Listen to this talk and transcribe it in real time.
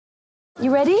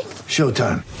You ready?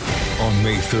 Showtime. On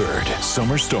May 3rd,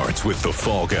 summer starts with The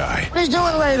Fall Guy. Let's do it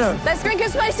later. Let's drink a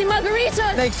spicy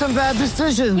margarita. Make some bad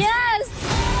decisions. Yes.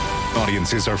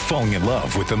 Audiences are falling in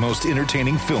love with the most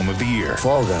entertaining film of the year.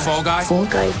 Fall Guy. Fall Guy? Fall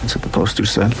Guy. That's what the poster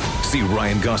said. See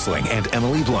Ryan Gosling and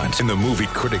Emily Blunt in the movie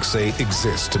critics say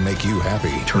exists to make you happy.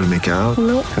 Trying to make it out?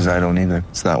 Nope. Because I don't either.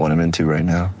 It's not what I'm into right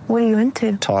now. What are you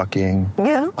into? Talking.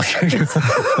 Yeah.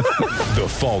 The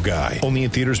Fall Guy. Only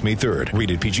in theaters May 3rd.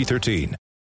 Rated PG-13.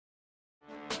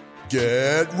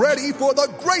 Get ready for the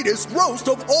greatest roast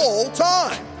of all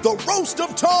time. The Roast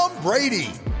of Tom Brady.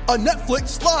 A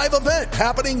Netflix live event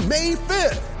happening May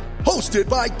 5th. Hosted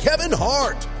by Kevin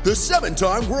Hart. The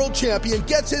 7-time world champion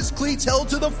gets his cleats held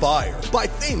to the fire by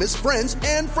famous friends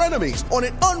and frenemies on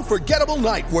an unforgettable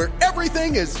night where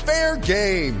everything is fair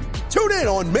game. Tune in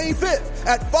on May 5th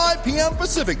at 5 p.m.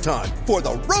 Pacific time for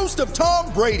the Roast of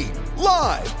Tom Brady.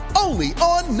 Live only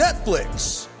on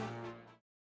Netflix.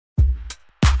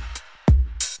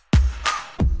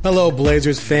 Hello,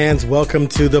 Blazers fans. Welcome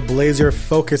to the Blazer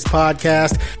Focus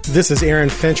podcast. This is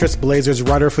Aaron Fentress, Blazers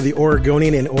writer for the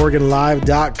Oregonian and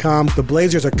OregonLive.com. The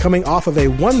Blazers are coming off of a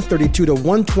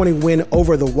 132-120 win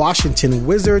over the Washington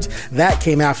Wizards. That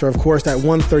came after, of course, that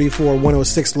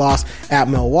 134-106 loss at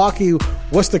Milwaukee.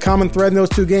 What's the common thread in those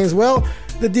two games? Well,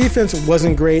 the defense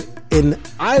wasn't great in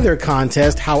either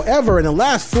contest. However, in the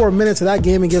last 4 minutes of that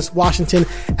game against Washington,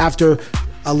 after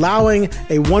allowing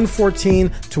a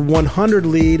 114-100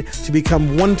 lead to become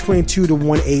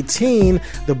 122-118,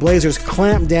 the Blazers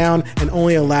clamped down and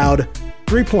only allowed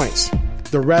 3 points.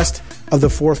 The rest of the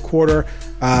fourth quarter,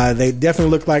 they definitely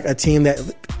look like a team that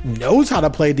knows how to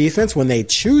play defense when they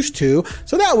choose to.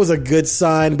 So that was a good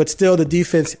sign, but still the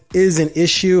defense is an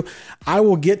issue. I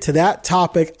will get to that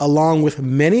topic along with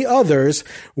many others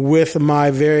with my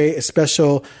very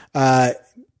special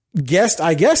guest,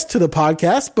 I guess, to the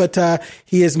podcast, but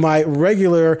he is my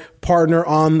regular partner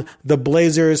on the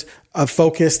Blazers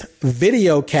focused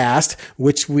video cast,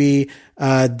 which we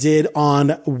did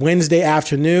on Wednesday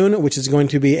afternoon, which is going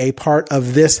to be a part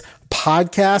of this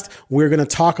podcast. We're going to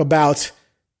talk about,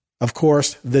 of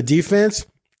course, the defense.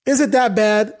 Is it that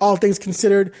bad, all things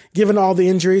considered, given all the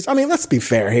injuries? I mean, let's be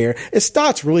fair here. Is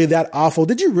Stotts really that awful?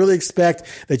 Did you really expect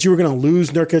that you were going to lose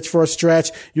Nurkic for a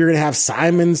stretch? You're going to have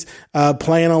Simons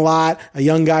playing a lot, a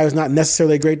young guy who's not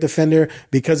necessarily a great defender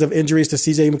because of injuries to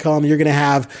CJ McCollum. You're going to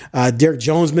have Derek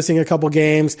Jones missing a couple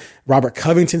games. Robert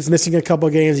Covington's missing a couple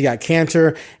games. You got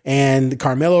Cantor and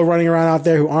Carmelo running around out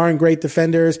there who aren't great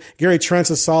defenders. Gary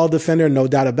Trent's a solid defender, no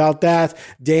doubt about that.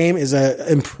 Dame is an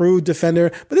improved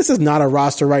defender, but this is not a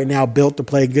roster right now built to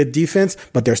play good defense,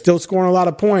 but they're still scoring a lot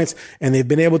of points, and they've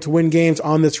been able to win games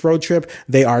on this road trip.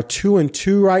 They are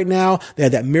 2-2 right now. They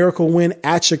had that miracle win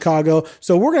at Chicago.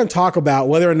 So we're going to talk about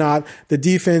whether or not the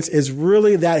defense is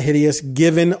really that hideous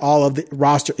given all of the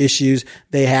roster issues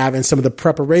they have and some of the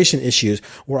preparation issues.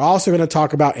 We're also going to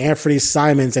talk about Anthony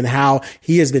Simons and how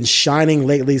he has been shining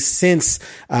lately since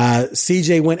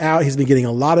CJ went out. He's been getting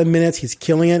a lot of minutes. He's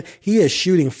killing it. He is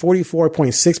shooting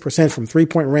 44.6% from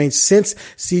three-point range since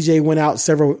CJ went out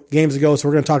several games ago, so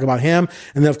we're going to talk about him.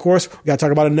 And then, of course, we got to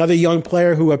talk about another young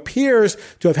player who appears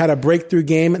to have had a breakthrough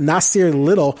game. Nasir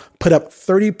Little put up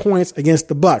 30 points against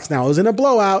the Bucks. Now, it was in a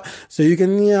blowout, so you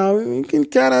can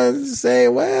kind of say,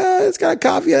 well, it's got a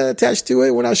caveat attached to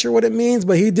it. We're not sure what it means,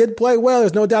 but he did play well.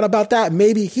 There's no doubt about that.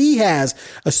 Maybe he has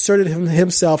asserted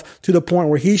himself to the point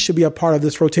where he should be a part of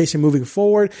this rotation moving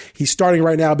forward. He's starting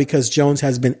right now because Jones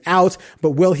has been out,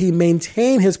 but will he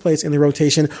maintain his place in the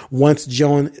rotation once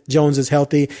Jones is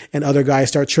healthy and other guys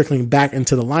start trickling back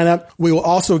into the lineup? We will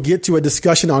also get to a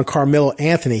discussion on Carmelo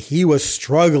Anthony. He was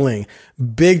struggling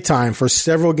big time for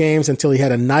several games until he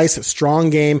had a nice,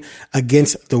 strong game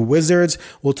against the Wizards.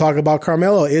 We'll talk about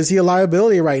Carmelo. Is he a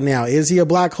liability right now? Is he a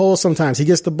black hole sometimes? He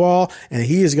gets the ball and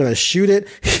he is going to shoot it.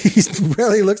 He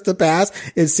rarely looks to pass.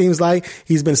 It seems like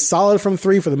he's been solid from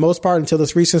three for the most part until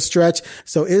this recent stretch.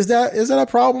 So is that a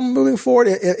problem moving forward?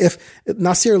 If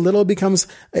Nasir Little becomes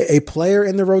a player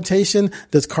in the rotation,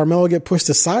 does Carmelo get pushed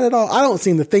aside at all? I don't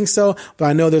seem to think so, but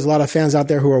I know there's a lot of fans out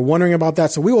there who are wondering about that.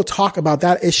 So we will talk about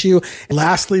that issue.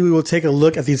 Lastly, we will take a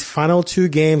look at these final two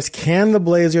games. Can the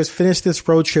Blazers finish this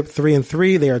road trip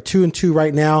 3-3? They are 2-2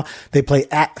 right now. They play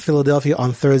at Philadelphia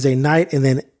on Thursday night and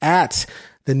then at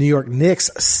the New York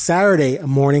Knicks Saturday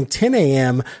morning, 10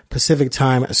 a.m. Pacific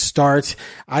time start.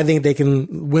 I think they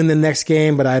can win the next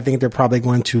game, but I think they're probably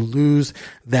going to lose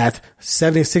that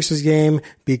 76ers game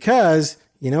because,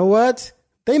 you know what?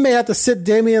 they may have to sit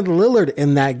Damian Lillard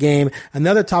in that game.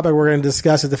 Another topic we're going to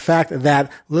discuss is the fact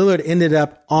that Lillard ended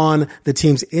up on the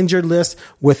team's injured list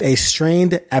with a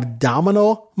strained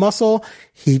abdominal muscle.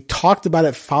 He talked about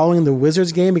it following the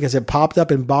Wizards game because it popped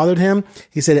up and bothered him.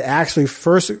 He said it actually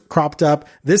first cropped up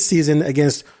this season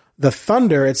against the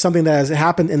Thunder. It's something that has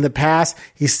happened in the past.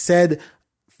 He said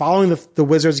following the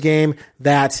Wizards game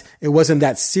that it wasn't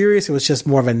that serious. It was just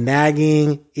more of a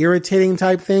nagging, irritating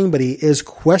type thing, but he is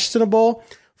questionable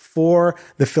for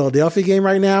the Philadelphia game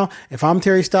right now. If I'm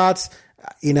Terry Stotts,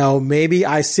 maybe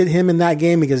I sit him in that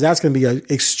game because that's going to be an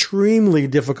extremely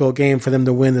difficult game for them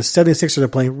to win. The 76ers are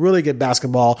playing really good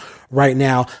basketball right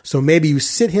now. So maybe you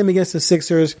sit him against the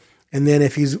Sixers, and then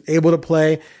if he's able to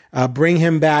play, bring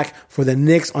him back for the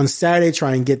Knicks on Saturday,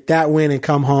 try and get that win and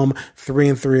come home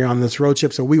 3-3 on this road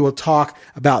trip. So we will talk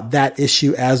about that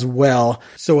issue as well.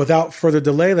 So without further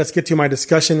delay, let's get to my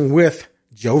discussion with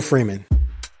Joe Freeman.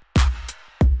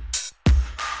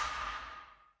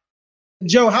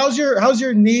 Joe, how's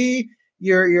your knee,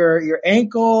 your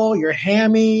ankle, your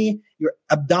hammy, your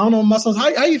abdominal muscles?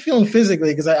 How are you feeling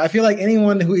physically? Because I feel like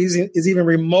anyone who is even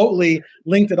remotely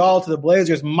linked at all to the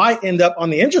Blazers might end up on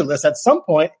the injured list at some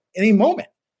point, any moment.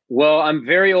 Well, I'm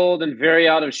very old and very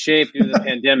out of shape due to the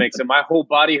pandemic, so my whole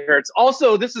body hurts.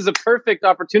 Also, this is a perfect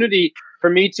opportunity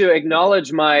for me to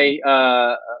acknowledge my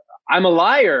I'm a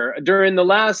liar. During the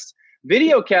last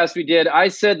video cast we did, I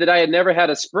said that I had never had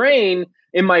a sprain.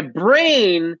 In my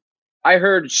brain, I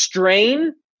heard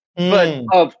strain. But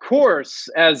of course,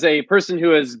 as a person who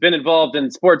has been involved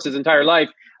in sports his entire life,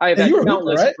 I have had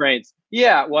countless sprains.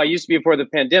 Yeah, well, I used to be before the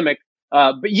pandemic.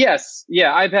 But yes,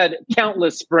 I've had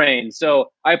countless sprains.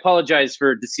 So I apologize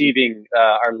for deceiving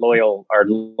our loyal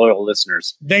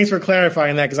listeners. Thanks for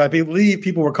clarifying that, because I believe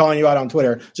people were calling you out on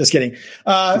Twitter. Just kidding.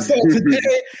 So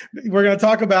today we're going to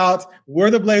talk about where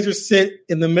the Blazers sit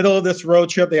in the middle of this road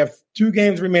trip. They have 2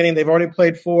 games remaining. They've already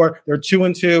played 4. They're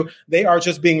 2-2. They are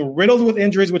just being riddled with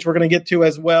injuries, which we're going to get to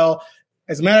as well.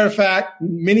 As a matter of fact,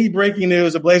 mini breaking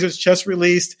news, the Blazers just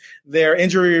released their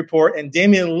injury report, and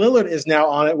Damian Lillard is now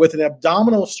on it with an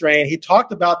abdominal strain. He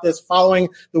talked about this following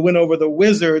the win over the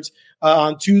Wizards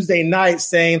on Tuesday night,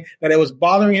 saying that it was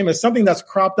bothering him. It's something that's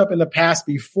cropped up in the past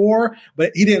before,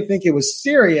 but he didn't think it was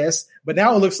serious. But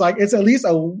now it looks like it's at least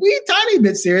a wee tiny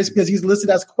bit serious because he's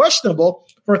listed as questionable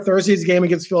for Thursday's game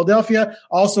against Philadelphia.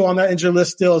 Also on that injured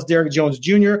list still is Derrick Jones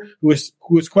Jr., who is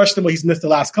questionable. He's missed the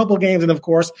last couple games. And, of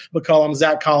course, McCollum,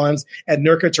 Zach Collins, and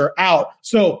Nurkic are out.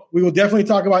 So we will definitely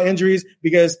talk about injuries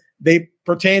because they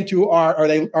pertain to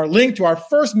they are linked to our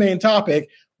first main topic,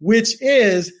 which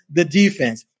is the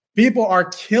defense. People are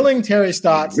killing Terry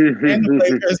Stotts and the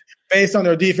Blazers based on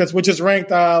their defense, which is ranked,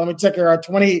 let me check here,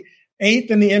 28th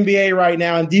in the NBA right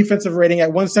now in defensive rating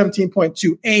at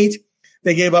 117.28.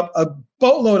 They gave up a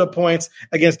boatload of points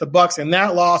against the Bucks in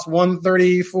that loss,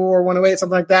 134, 108,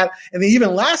 something like that. And then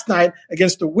even last night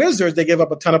against the Wizards, they gave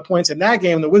up a ton of points in that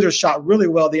game. The Wizards shot really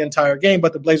well the entire game,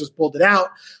 but the Blazers pulled it out.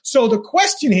 So the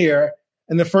question here,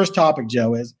 and the first topic,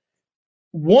 Joe, is,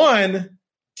 1,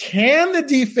 can the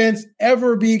defense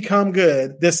ever become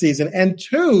good this season? And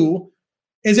 2,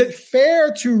 is it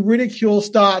fair to ridicule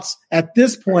Stotts at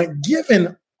this point,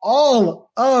 given all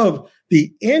of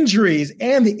the injuries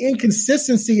and the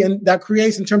inconsistency that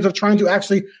creates in terms of trying to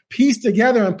actually piece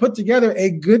together and put together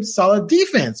a good, solid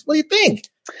defense? What do you think?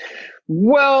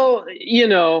 Well,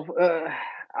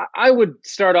 I would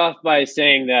start off by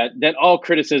saying that all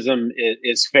criticism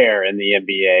is fair in the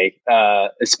NBA,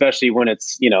 especially when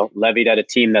it's, levied at a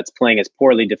team that's playing as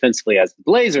poorly defensively as the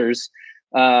Blazers.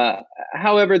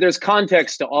 However, there's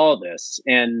context to all this.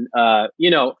 And,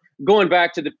 going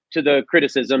back to the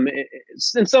criticism,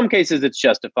 in some cases it's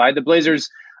justified. The Blazers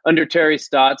under Terry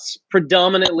Stotts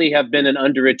predominantly have been an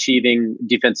underachieving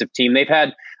defensive team. They've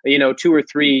had, 2 or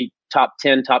 3 top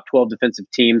 10, top 12 defensive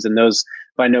teams, and those,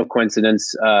 by no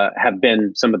coincidence, have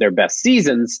been some of their best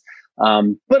seasons.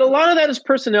 But a lot of that is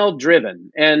personnel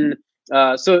driven. And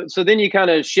so then you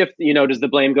kind of shift, does the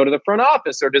blame go to the front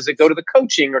office, or does it go to the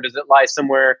coaching, or does it lie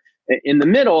somewhere in the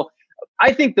middle?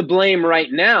 I think the blame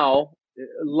right now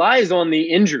lies on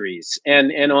the injuries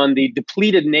and on the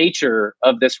depleted nature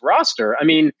of this roster. I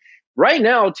mean, right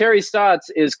now, Terry Stotts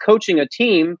is coaching a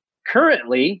team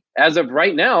currently, as of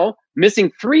right now,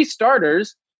 missing 3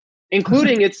 starters,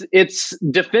 including its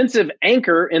defensive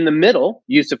anchor in the middle,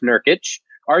 Yusuf Nurkic,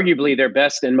 arguably their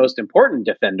best and most important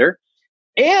defender,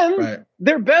 and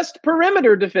their best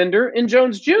perimeter defender in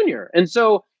Jones Jr. And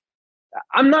so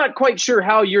I'm not quite sure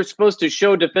how you're supposed to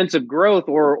show defensive growth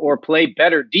or play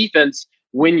better defense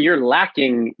when you're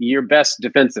lacking your best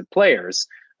defensive players.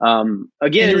 Again,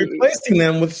 and you're replacing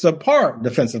them with subpar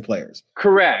defensive players.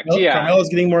 Correct. Yeah. Carmelo's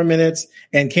getting more minutes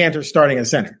and Kanter starting at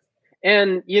center.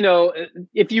 And,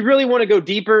 if you really want to go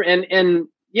deeper and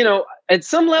at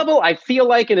some level, I feel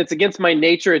like, and it's against my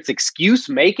nature, it's excuse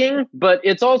making, but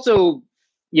it's also,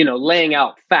 laying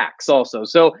out facts also.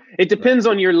 So it depends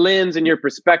on your lens and your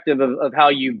perspective of how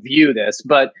you view this.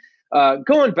 But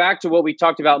going back to what we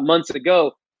talked about months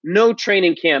ago, no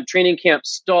training camp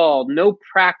stalled, no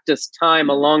practice time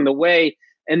along the way.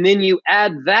 And then you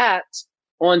add that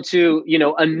onto,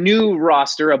 a new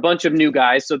roster, a bunch of new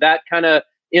guys. So that kind of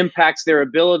impacts their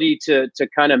ability to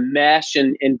kind of mesh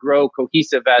and grow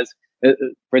cohesive as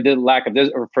for the lack of this,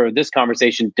 or for this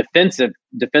conversation,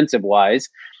 defensive wise.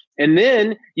 And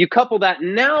then you couple that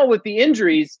now with the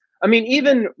injuries. I mean,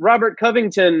 even Robert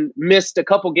Covington missed a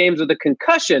couple games with a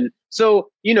concussion. So,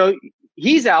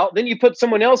 he's out. Then you put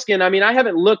someone else in. I mean, I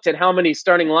haven't looked at how many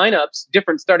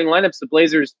different starting lineups the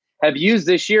Blazers have used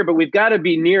this year, but we've got to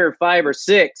be near 5 or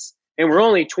 6. And we're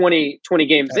only 20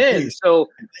 games in. So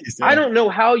I don't know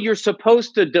how you're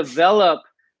supposed to develop.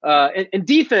 And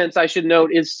defense, I should note,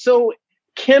 is so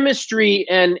chemistry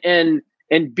and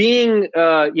being,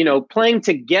 playing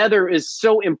together is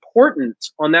so important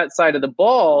on that side of the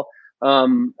ball.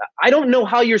 I don't know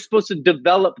how you're supposed to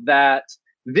develop that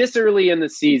this early in the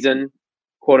season,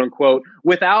 quote unquote,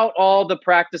 without all the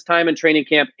practice time and training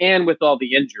camp and with all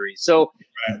the injuries. So,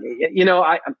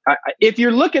 if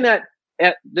you're looking at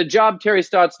the job Terry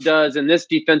Stotts does and this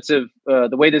defensive,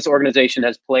 the way this organization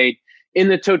has played in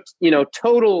the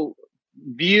total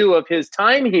view of his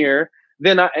time here,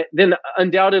 then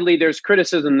undoubtedly there's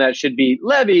criticism that should be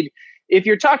levied. If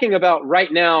you're talking about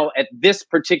right now at this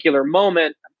particular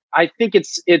moment, I think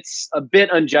it's a bit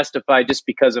unjustified just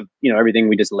because of everything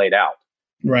we just laid out.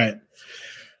 Right.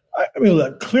 I mean,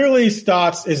 look, clearly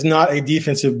Stotts is not a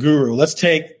defensive guru. Let's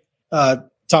take Tom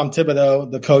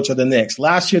Thibodeau, the coach of the Knicks.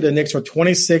 Last year, the Knicks were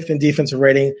 26th in defensive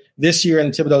rating. This year,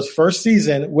 in Thibodeau's first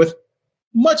season, with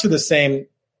much of the same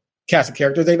cast of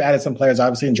characters, they've added some players,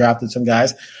 obviously, and drafted some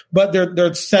guys, but they're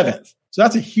 7th. So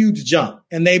that's a huge jump.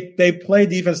 And they play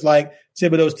defense like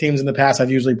Thibodeau's teams in the past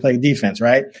have usually played defense,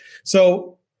 right?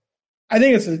 So I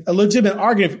think it's a legitimate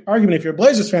argument if you're a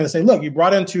Blazers fan to say, look, you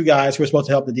brought in 2 guys who are supposed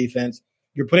to help the defense.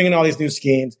 You're putting in all these new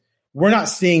schemes. We're not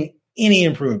seeing any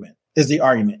improvement, is the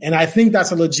argument. And I think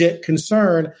that's a legit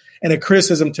concern and a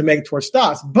criticism to make towards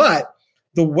Stotts. But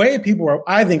the way people are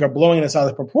blowing this out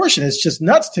of proportion is just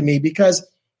nuts to me, because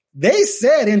they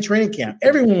said in training camp,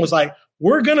 everyone was like,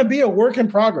 we're going to be a work in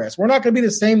progress. We're not going to be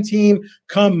the same team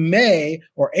come May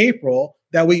or April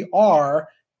that we are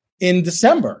in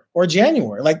December or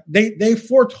January. Like they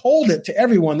foretold it to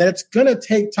everyone that it's going to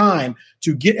take time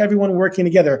to get everyone working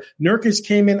together. Nurkic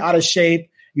came in out of shape.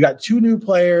 You got 2 new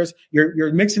players.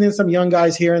 You're mixing in some young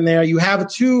guys here and there. You have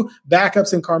 2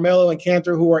 backups in Carmelo and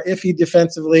Kanter who are iffy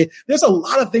defensively. There's a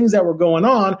lot of things that were going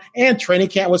on, and training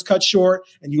camp was cut short,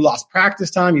 and you lost practice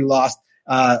time. You lost,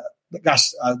 Nurkic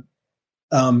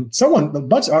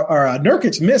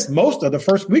missed most of the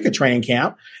first week of training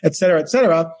camp, et cetera, et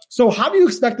cetera. So how do you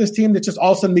expect this team to just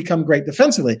all of a sudden become great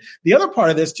defensively? The other part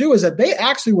of this too is that they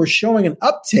actually were showing an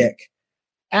uptick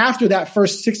after that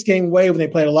first 6-game wave when they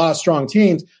played a lot of strong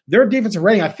teams. Their defensive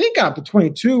rating, I think, got up to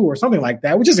 22 or something like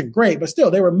that, which isn't great, but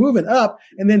still they were moving up.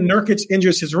 And then Nurkic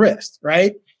injures his wrist,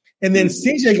 right? And then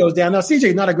CJ goes down. Now, CJ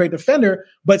is not a great defender,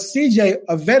 but CJ,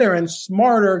 a veteran,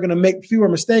 smarter, going to make fewer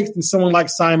mistakes than someone like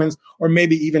Simons or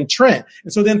maybe even Trent.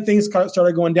 And so then things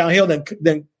started going downhill.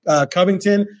 Then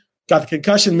Covington got the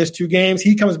concussion, missed 2 games.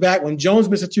 He comes back when Jones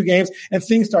misses 2 games, and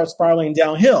things start spiraling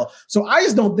downhill. So I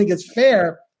just don't think it's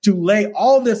fair to lay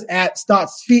all this at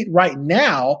Stotts' feet right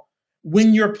now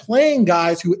when you're playing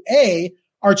guys who, A,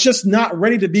 are just not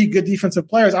ready to be good defensive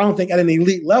players, I don't think, at an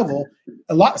elite level,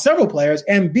 several players,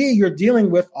 and B, you're dealing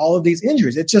with all of these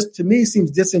injuries. It just, to me, seems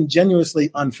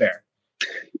disingenuously unfair.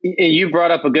 You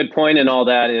brought up a good point, and all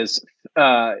that is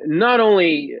not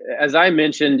only, as I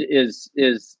mentioned, is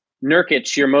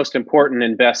Nurkic your most important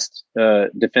and best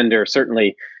defender,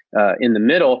 certainly in the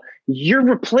middle. You're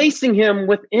replacing him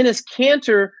with Enes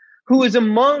Kanter, who is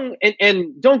among,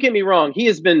 and don't get me wrong, he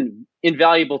has been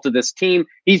invaluable to this team.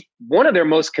 He's one of their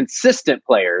most consistent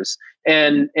players,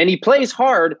 and he plays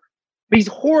hard, but he's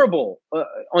horrible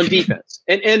on defense.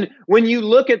 And when you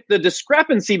look at the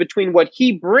discrepancy between what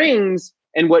he brings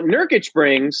and what Nurkic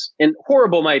brings, and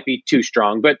horrible might be too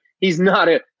strong, but he's not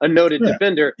a noted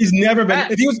defender. He's never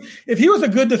been. If he was a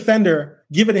good defender,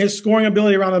 given his scoring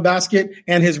ability around the basket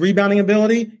and his rebounding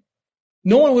ability,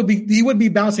 he would be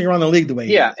bouncing around the league the way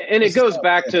he is. And it goes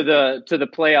back to the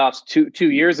playoffs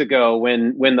two years ago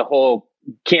when the whole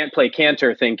can't play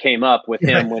Cantor thing came up with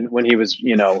him when he was,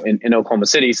 in Oklahoma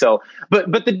City. So,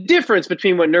 but the difference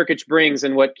between what Nurkic brings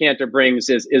and what Cantor brings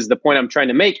is the point I'm trying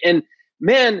to make. And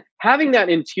man, having that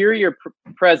interior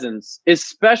presence,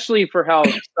 especially for how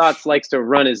Stotts likes to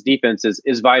run his defense,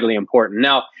 is vitally important.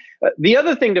 Now, the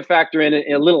other thing to factor in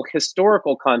a little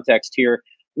historical context here,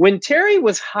 when Terry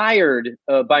was hired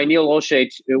by Neil Olshey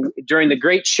during the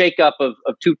great shakeup of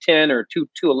 210 or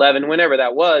 211, whenever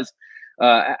that was,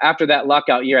 after that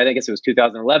lockout year, I guess it was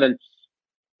 2011,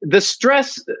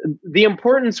 the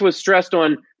importance was stressed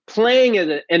on playing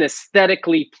an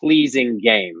aesthetically pleasing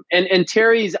game. And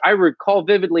Terry's, I recall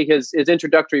vividly his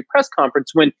introductory press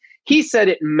conference when he said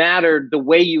it mattered the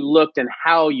way you looked and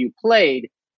how you played.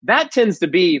 That tends to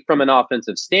be from an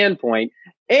offensive standpoint.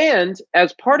 And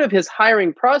as part of his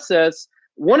hiring process,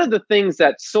 one of the things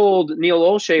that sold Neil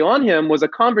Olshey on him was a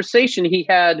conversation he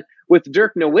had with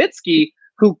Dirk Nowitzki,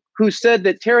 who said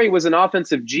that Terry was an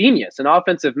offensive genius, an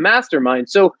offensive mastermind.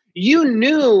 So you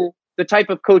knew the type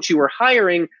of coach you were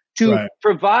hiring to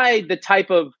provide the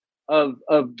type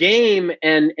of game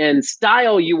and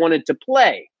style you wanted to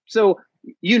play. So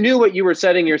you knew what you were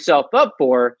setting yourself up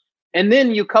for. And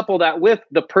then you couple that with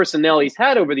the personnel he's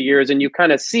had over the years, and you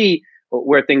kind of see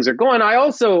where things are going.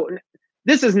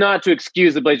 This is not to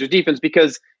excuse the Blazers defense,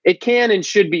 because it can and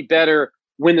should be better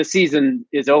when the season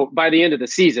is over, by the end of the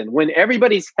season, when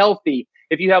everybody's healthy.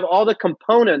 If you have all the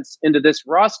components into this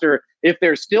roster, if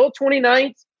they're still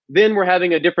 29th, then we're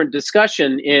having a different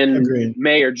discussion in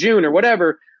May or June or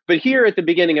whatever. But here at the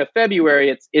beginning of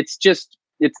February, it's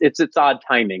odd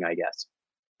timing, I guess.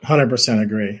 100%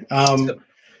 agree.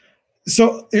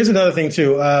 So here's another thing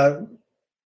too.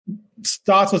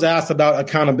 Stotts was asked about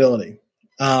accountability.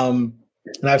 And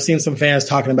I've seen some fans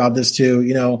talking about this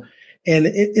too, and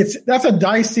that's a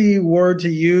dicey word to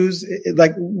use.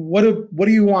 Like, what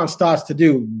do you want Stotts to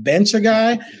do? Bench a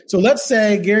guy? So let's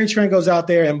say Gary Trent goes out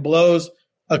there and blows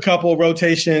a couple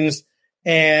rotations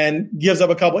and gives up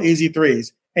a couple easy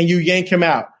threes, and you yank him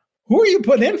out. Who are you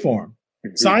putting in for him?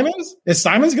 Mm-hmm. Simons? Is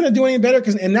Simons going to do any better?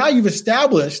 And now you've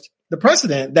established the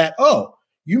precedent that,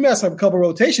 you mess up a couple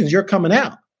rotations, you're coming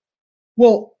out.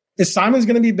 Well, is Simons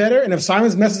going to be better? And if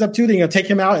Simons messes up too, then you're going to take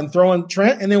him out and throw in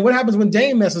Trent. And then what happens when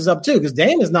Dame messes up too? Because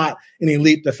Dame is not an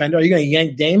elite defender. Are you going to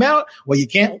yank Dame out? Well, you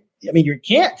can't. You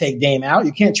can't take Dame out.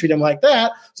 You can't treat him like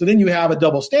that. So then you have a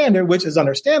double standard, which is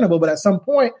understandable. But at some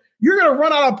point, you're going to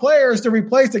run out of players to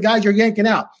replace the guys you're yanking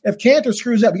out. If Cantor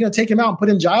screws up, you're going to take him out and put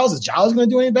in Giles. Is Giles going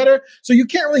to do any better? So you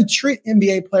can't really treat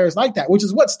NBA players like that, which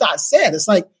is what Stotts said. It's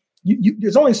like,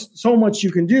 there's only so much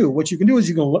you can do. What you can do is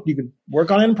you can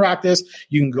work on it in practice.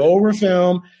 You can go over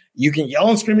film. You can yell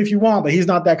and scream if you want, but he's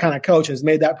not that kind of coach and has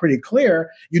made that pretty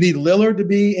clear. You need Lillard to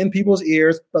be in people's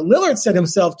ears. But Lillard said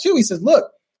himself too. He says,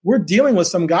 look, we're dealing with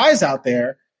some guys out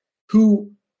there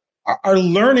who are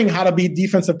learning how to be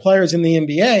defensive players in the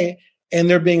NBA, and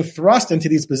they're being thrust into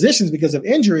these positions because of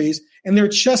injuries, and they're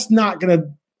just not going to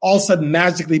all of a sudden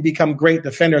magically become great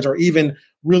defenders or even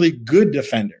really good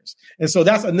defenders. And so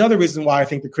that's another reason why I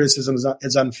think the criticism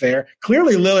is unfair.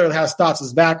 Clearly, Lillard has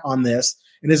Stotts' back on this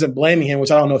and isn't blaming him,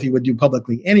 which I don't know if he would do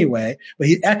publicly anyway, but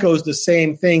he echoes the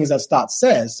same things that Stotts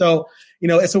says. So,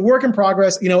 it's a work in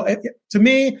progress. To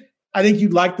me, I think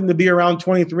you'd like them to be around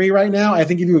 23 right now. I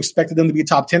think if you expected them to be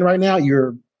top 10 right now,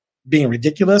 you're being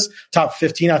ridiculous. Top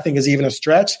 15, I think, is even a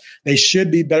stretch. They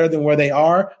should be better than where they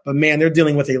are, but man, they're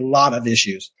dealing with a lot of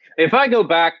issues. If I go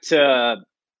back to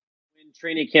when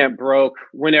training camp broke,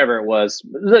 whenever it was,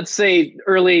 let's say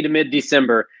early to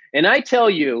mid-December, and I tell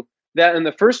you that in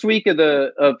the first week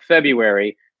of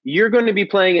February, you're going to be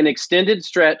playing an extended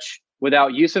stretch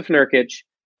without Jusuf Nurkic,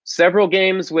 several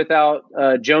games without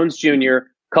Jones Jr.,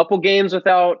 couple games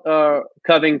without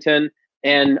Covington,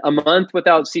 and a month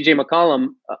without CJ McCollum,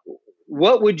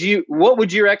 what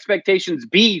would your expectations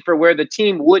be for where the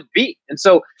team would be? And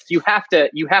so you have to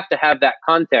have that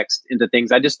context into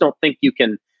things. I just don't think you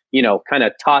can, kind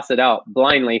of toss it out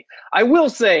blindly. I will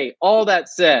say, all that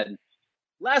said,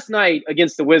 last night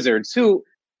against the Wizards, who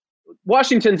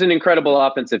Washington's an incredible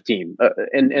offensive team,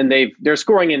 and they're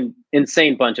scoring in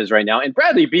insane bunches right now. And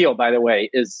Bradley Beal, by the way,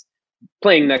 is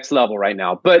playing next level right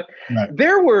now. But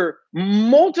there were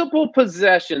multiple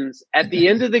possessions at the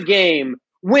end of the game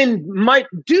when my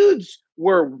dudes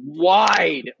were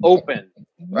wide open.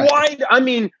 Wide. I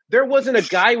mean, there wasn't a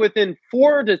guy within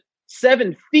 4 to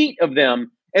 7 feet of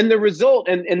them. And the result,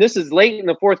 and this is late in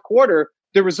the fourth quarter,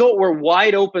 the result were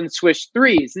wide open swish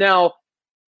threes. Now,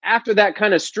 after that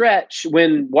kind of stretch,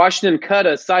 when Washington cut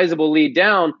a sizable lead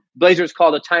down, Blazers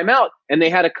called a timeout, and they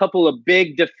had a couple of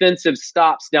big defensive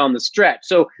stops down the stretch.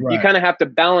 So you kind of have to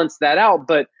balance that out.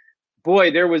 But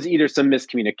boy, there was either some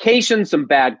miscommunication, some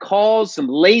bad calls, some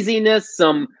laziness,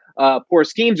 some poor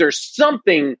schemes, or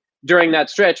something during that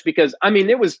stretch. Because I mean,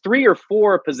 there was 3 or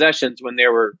 4 possessions when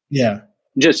there were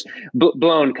just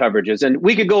blown coverages, and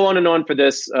we could go on and on for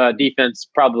this defense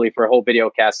probably for a whole video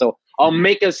cast. So I'll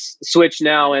make us switch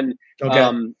now, and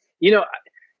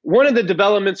one of the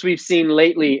developments we've seen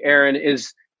lately, Aaron,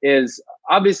 is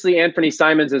obviously Anthony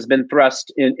Simons has been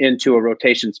thrust into a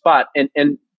rotation spot,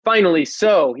 and finally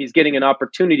so he's getting an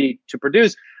opportunity to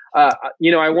produce. I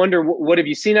wonder, what have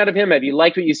you seen out of him? Have you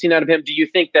liked what you've seen out of him? Do you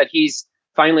think that he's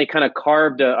finally kind of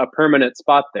carved a permanent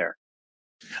spot there?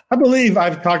 I believe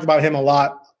I've talked about him a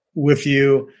lot with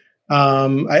you.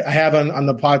 I have on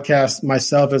the podcast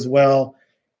myself as well.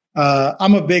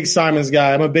 I'm a big Simons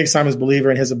guy. I'm a big Simons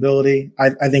believer in his ability.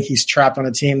 I think he's trapped on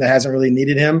a team that hasn't really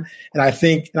needed him. And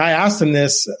I asked him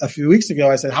this a few weeks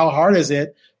ago. I said, how hard is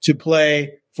it to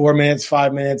play 4 minutes,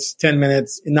 5 minutes, 10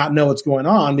 minutes and not know what's going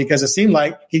on? Because it seemed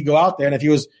like he'd go out there, and if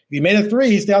he made a 3,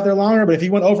 he'd stay out there longer. But if he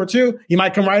went over 2, he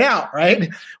might come right out, right?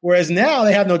 Whereas now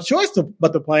they have no choice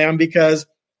but to play him because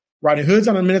Rodney Hood's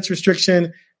on a minutes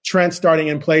restriction, Trent starting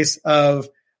in place of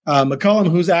McCollum,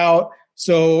 who's out.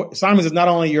 So Simons is not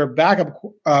only your backup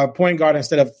point guard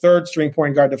instead of third string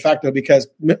point guard de facto, because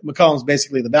McCollum's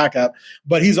basically the backup,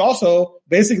 but he's also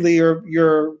basically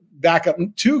your backup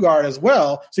 2 guard as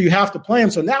well. So you have to play him.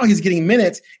 So now he's getting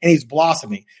minutes and he's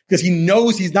blossoming because he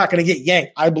knows he's not going to get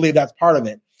yanked. I believe that's part of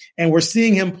it. And we're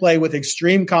seeing him play with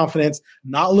extreme confidence,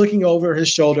 not looking over his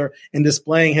shoulder and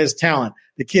displaying his talent.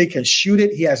 The kid can shoot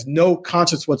it. He has no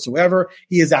conscience whatsoever.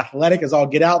 He is athletic as all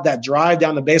get out. That drive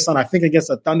down the baseline, I think against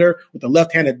the Thunder with the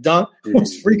left-handed dunk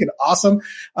was freaking awesome.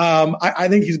 I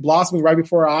think he's blossoming right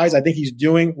before our eyes. I think he's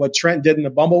doing what Trent did in the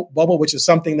bubble, which is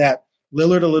something that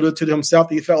Lillard alluded to himself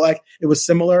that he felt like it was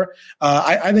similar.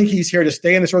 I think he's here to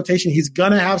stay in this rotation. He's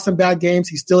going to have some bad games.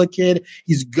 He's still a kid.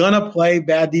 He's going to play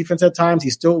bad defense at times.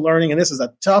 He's still learning, and this is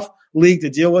a tough league to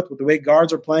deal with the way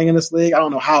guards are playing in this league. I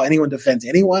don't know how anyone defends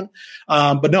anyone.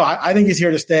 But no, I think he's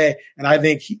here to stay, and I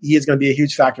think he is going to be a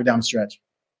huge factor down the stretch.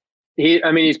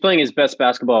 He's playing his best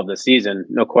basketball of the season,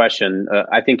 no question.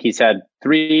 I think he's had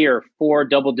 3 or 4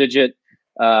 double-digit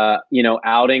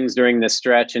outings during this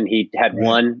stretch, and he had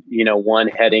one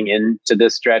heading into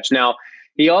this stretch. Now,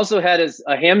 he also had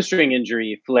a hamstring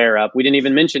injury flare up. We didn't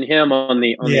even mention him on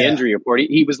the injury report.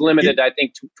 He was limited, I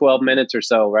think, 12 minutes or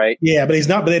so, right? Yeah, but he's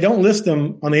not. But they don't list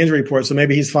him on the injury report, so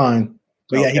maybe he's fine.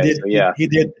 But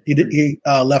he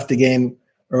left the game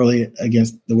early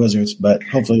against the Wizards, but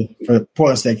hopefully for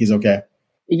Portland's sake, he's okay.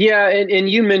 Yeah, and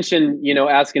you mentioned,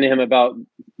 asking him about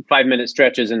 5-minute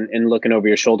stretches and looking over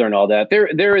your shoulder and all that.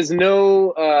 There is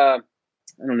no,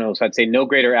 I don't know, so I'd say no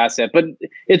greater asset, but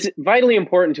it's vitally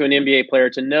important to an NBA player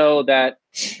to know that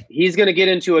he's going to get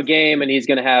into a game and he's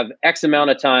going to have X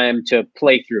amount of time to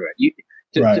play through it.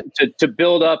 To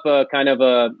build up a kind of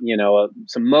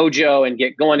some mojo and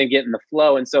get going and get in the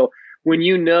flow. And so when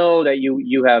you know that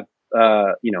you have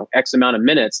X amount of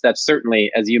minutes, that's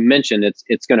certainly, as you mentioned,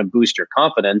 it's going to boost your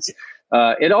confidence.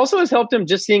 It also has helped him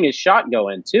just seeing his shot go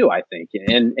in too, I think.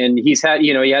 And he's had, he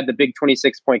had the big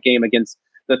 26-point game against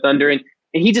the Thunder, and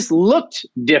he just looked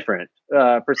different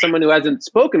for someone who hasn't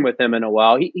spoken with him in a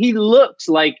while. He looks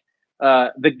like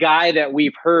the guy that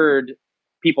we've heard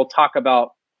people talk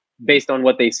about based on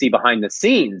what they see behind the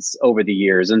scenes over the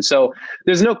years. And so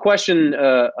there's no question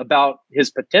about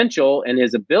his potential and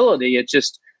his ability. It's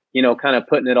just, kind of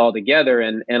putting it all together.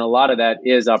 And a lot of that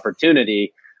is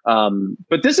opportunity.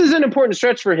 But this is an important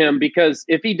stretch for him because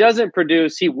if he doesn't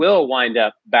produce, he will wind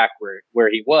up back where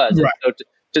he was. Right. So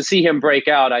to see him break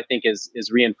out, I think is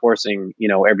reinforcing,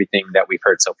 everything that we've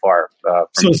heard so far.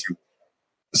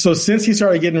 So since he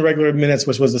started getting regular minutes,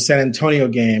 which was the San Antonio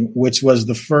game, which was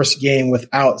the first game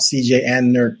without CJ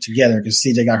and Nurk together because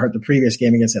CJ got hurt the previous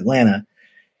game against Atlanta,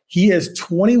 he is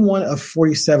 21 of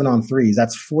 47 on threes.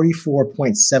 That's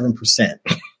 44.7%.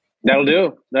 That'll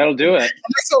do it.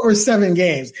 That's over 7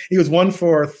 games. He was 1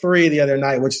 for 3 the other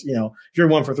night, which, if you're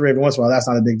 1 for 3 every once in a while, that's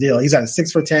not a big deal. He's at a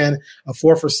 6 for 10, a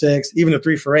 4 for 6, even a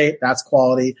 3 for 8. That's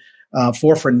quality.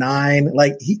 4 for 9.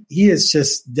 Like he is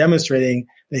just demonstrating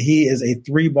that he is a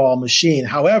 3-ball machine.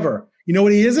 However, you know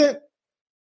what he isn't?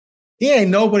 He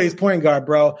ain't nobody's point guard,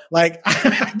 bro. Like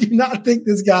I do not think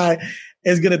this guy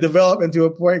is going to develop into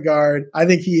a point guard. I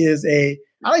think he is I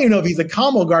don't even know if he's a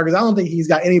combo guard because I don't think he's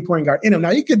got any point guard in him. Now,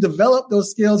 you could develop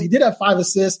those skills. He did have 5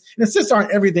 assists, and assists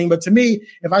aren't everything. But to me,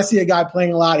 if I see a guy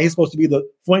playing a lot, he's supposed to be the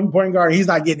point guard, and he's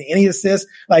not getting any assists.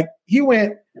 Like, he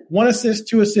went 1 assist,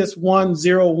 2 assists, 1,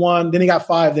 0, 1. Then he got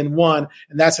 5, then 1.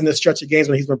 And that's in the stretch of games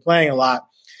when he's been playing a lot.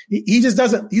 He just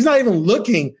doesn't. He's not even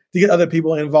looking to get other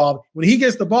people involved. When he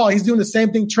gets the ball, he's doing the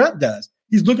same thing Trent does.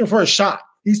 He's looking for a shot.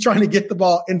 He's trying to get the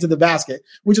ball into the basket,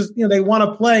 which is, they want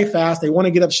to play fast. They want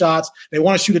to get up shots. They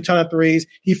want to shoot a ton of threes.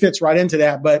 He fits right into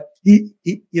that. But he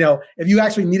if you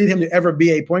actually needed him to ever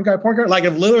be a point guard, like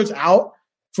if Lillard's out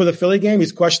for the Philly game,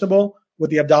 he's questionable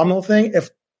with the abdominal thing. If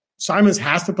Simons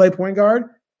has to play point guard,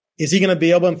 is he going to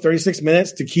be able in 36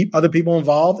 minutes to keep other people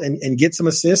involved and get some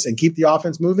assists and keep the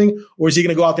offense moving? Or is he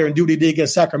going to go out there and do what he did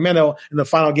against Sacramento in the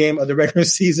final game of the regular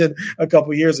season a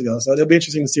couple of years ago? So it'll be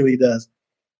interesting to see what he does.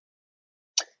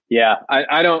 Yeah,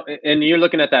 I don't. And you're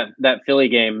looking at that Philly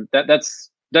game. That's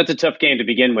a tough game to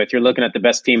begin with. You're looking at the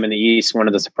best team in the East, one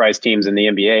of the surprise teams in the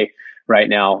NBA right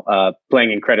now,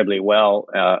 playing incredibly well,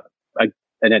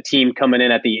 and a team coming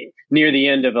in at near the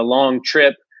end of a long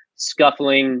trip,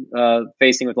 scuffling,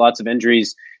 facing with lots of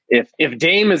injuries. If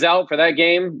Dame is out for that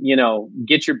game,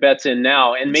 get your bets in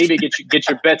now, and maybe get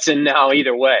your bets in now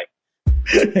either way.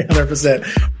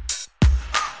 100%.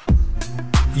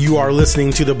 You are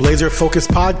listening to the Blazer Focus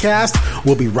Podcast.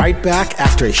 We'll be right back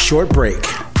after a short break.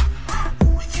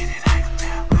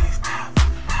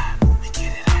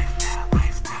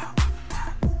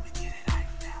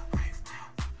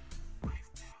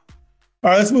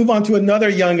 All right, let's move on to another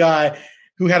young guy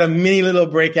who had a mini little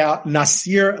breakout,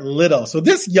 Nasir Little. So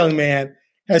this young man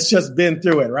has just been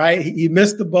through it, right? He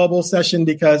missed the bubble session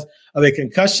because of a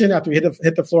concussion after he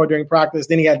hit the floor during practice.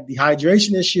 Then he had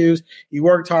dehydration issues. He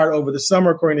worked hard over the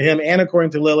summer, according to him and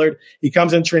according to Lillard. He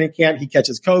comes in training camp. He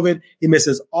catches COVID. He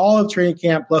misses all of training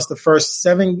camp plus the first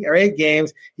 7 or 8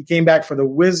 games. He came back for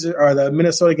the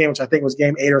Minnesota game, which I think was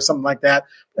game 8 or something like that.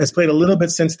 Has played a little bit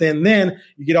since then. Then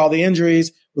you get all the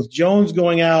injuries with Jones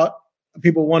going out.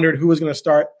 People wondered who was going to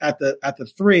start at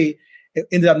the 3. It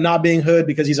ended up not being Hood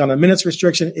because he's on a minutes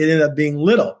restriction. It ended up being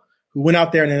Little, who went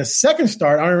out there and in his second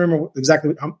start, I don't remember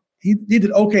exactly. He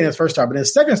did okay in his first start, but in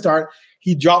his second start,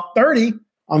 he dropped 30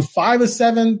 on 5 of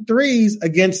 7 threes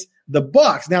against the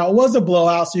Bucks. Now, it was a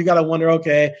blowout, so you got to wonder,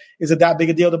 okay, is it that big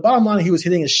a deal? The bottom line, he was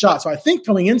hitting his shot. So I think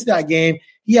coming into that game,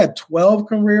 he had 12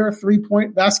 career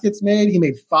 3-point baskets made. He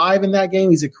made 5 in that game.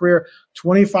 He's a career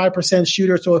 25%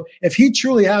 shooter. So if he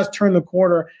truly has turned the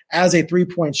corner as a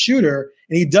 3-point shooter,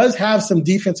 and he does have some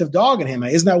defensive dog in him,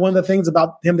 isn't that one of the things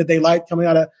about him that they liked coming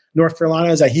out of North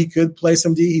Carolina, is that he could play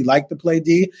some D? He liked to play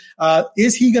D.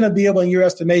 Is he going to be able, in your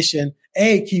estimation,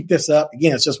 A, keep this up?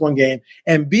 Again, it's just one game.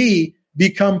 And B,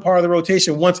 become part of the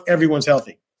rotation once everyone's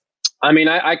healthy? I mean,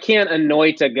 I can't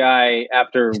anoint a guy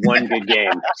after one good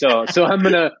game. So I'm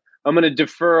gonna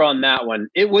defer on that one.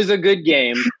 It was a good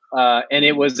game, and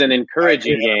it was an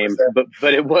encouraging game,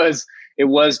 but it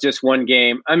was just one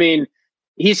game. I mean,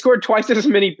 he scored twice as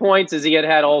many points as he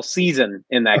had all season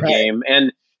in that game.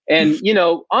 And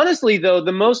honestly, though,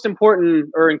 the most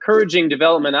important or encouraging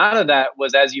development out of that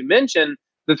was, as you mentioned,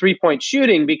 the 3-point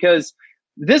shooting, because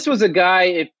this was a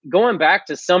guy, going back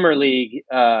to Summer League,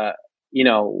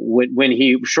 when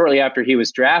he shortly after he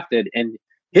was drafted, and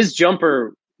his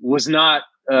jumper was not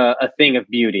a thing of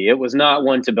beauty. It was not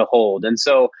one to behold. And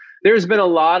so there's been a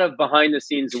lot of behind the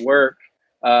scenes work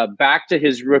back to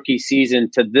his rookie season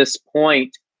to this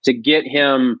point to get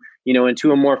him,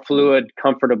 into a more fluid,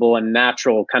 comfortable, and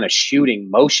natural kind of shooting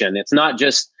motion. It's not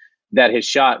just that his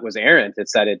shot was errant,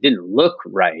 it's that it didn't look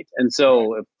right. And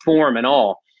so form and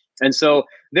all. And so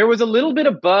there was a little bit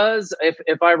of buzz,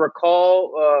 if I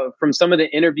recall, from some of the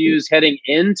interviews heading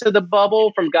into the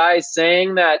bubble, from guys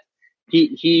saying that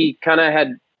he kind of had,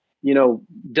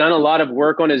 done a lot of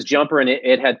work on his jumper, and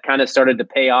it had kind of started to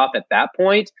pay off at that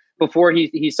point before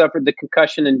he suffered the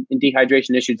concussion and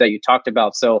dehydration issues that you talked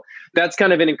about. So that's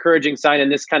kind of an encouraging sign,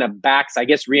 and this kind of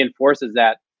reinforces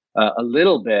that a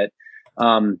little bit.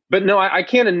 But no, I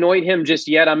can't anoint him just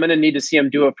yet. I'm going to need to see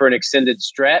him do it for an extended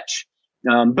stretch.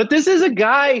 But this is a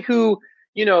guy who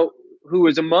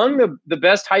was among the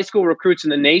best high school recruits in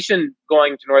the nation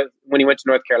when he went to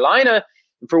North Carolina.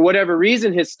 For whatever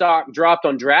reason, his stock dropped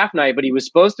on draft night, but he was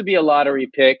supposed to be a lottery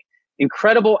pick.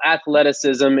 Incredible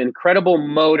athleticism, incredible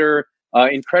motor,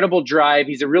 incredible drive.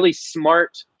 He's a really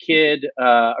smart kid,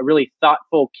 a really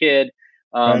thoughtful kid,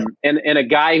 and a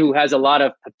guy who has a lot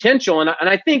of potential. And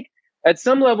I think at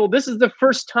some level, this is the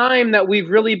first time that we've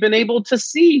really been able to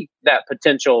see that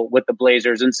potential with the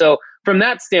Blazers. And so from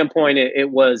that standpoint,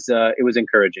 it was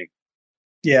encouragaging.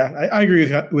 Yeah, I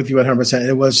agree with you 100%.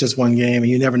 It was just one game, and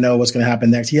you never know what's going to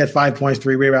happen next. He had 5 points,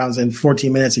 3 rebounds in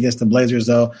 14 minutes against the Blazers,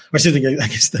 though, or excuse me,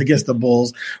 against the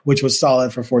Bulls, which was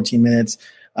solid for 14 minutes.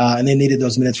 And they needed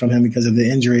those minutes from him because of the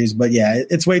injuries. But yeah,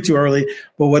 it's way too early.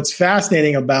 But what's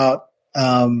fascinating about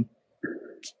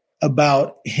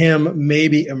him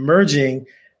maybe emerging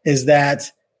is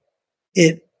that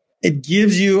it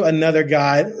gives you another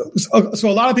guy. So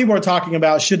a lot of people are talking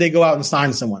about, should they go out and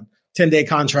sign someone, 10-day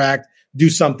contract, do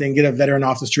something, get a veteran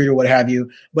off the street or what have you.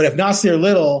 But if Nasir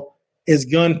Little is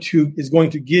going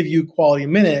to give you quality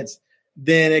minutes,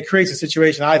 then it creates a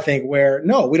situation, I think, where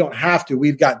no, we don't have to.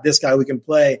 We've got this guy we can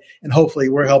play, and hopefully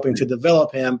we're helping to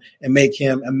develop him and make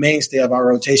him a mainstay of our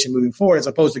rotation moving forward, as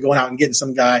opposed to going out and getting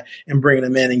some guy and bringing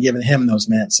him in and giving him those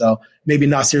minutes. So maybe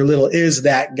Nasir Little is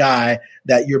that guy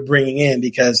that you're bringing in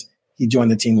because he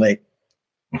joined the team late.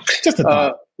 Just a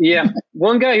thought. Yeah.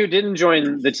 One guy who didn't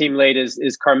join the team late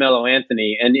is Carmelo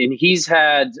Anthony. And he's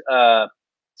had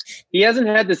he hasn't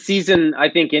had the season I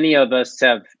think any of us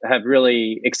have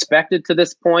really expected to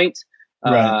this point.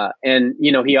 Right. And,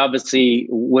 he obviously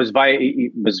was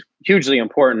hugely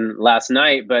important last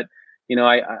night. But,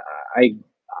 I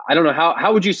don't know.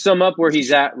 How would you sum up where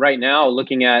he's at right now,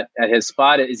 looking at his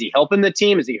spot? Is he helping the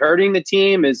team? Is he hurting the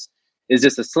team? Is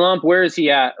this a slump? Where is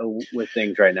he at with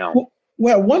things right now?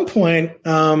 Well, at one point,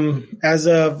 as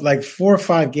of like 4 or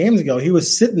 5 games ago, he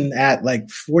was sitting at like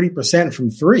 40% from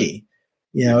three,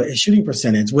 his shooting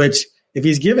percentage, which if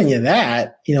he's giving you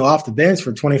that, off the bench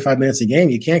for 25 minutes a game,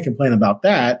 you can't complain about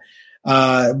that.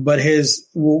 But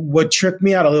what tripped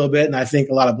me out a little bit, and I think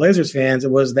a lot of Blazers fans, it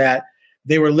was that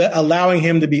they were allowing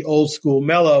him to be old school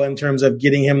Melo in terms of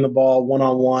getting him the ball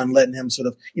one-on-one, letting him sort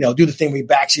of, do the thing where he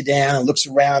backs you down and looks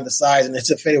around the sides and it's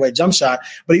a fadeaway jump shot.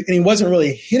 But he wasn't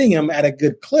really hitting him at a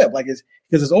good clip, because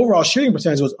his overall shooting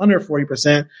percentage was under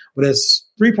 40%, but his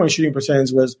 3-point shooting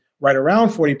percentage was right around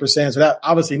 40%. So that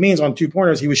obviously means on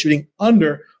 2-pointers, he was shooting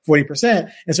under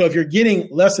 40%. And so if you're getting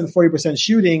less than 40%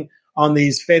 shooting on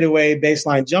these fadeaway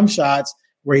baseline jump shots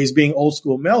where he's being old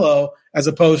school Melo, as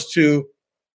opposed to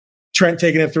Trent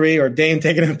taking a 3 or Dame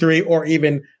taking a 3 or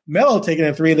even Melo taking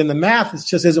a 3, then the math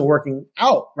just isn't working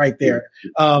out right there.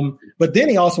 But then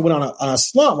he also went on a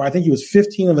slump where I think he was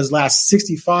 15 of his last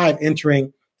 65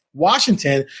 entering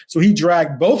Washington. So he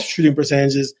dragged both shooting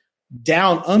percentages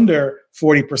down under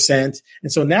 40%.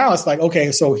 And so now it's like,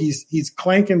 okay, so he's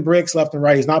clanking bricks left and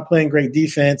right. He's not playing great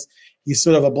defense. He's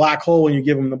sort of a black hole when you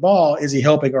give him the ball. Is he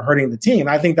helping or hurting the team?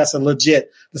 I think that's a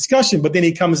legit discussion. But then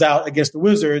he comes out against the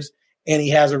Wizards and he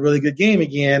has a really good game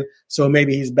again. So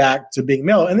maybe he's back to being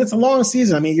Melo. And it's a long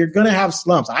season. I mean, you're going to have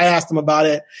slumps. I asked him about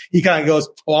it. He kind of goes,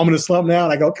 "Oh, I'm going to slump now."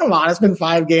 And I go, "Come on, it's been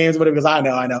 5 games." But he goes, I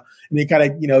know. And he kind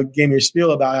of, gave me a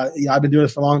spiel about, I've been doing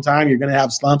this for a long time. You're going to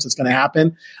have slumps. It's going to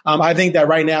happen. I think that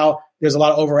right now there's a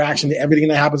lot of overreaction to everything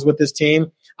that happens with this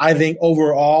team. I think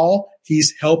overall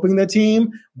he's helping the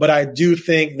team, but I do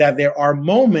think that there are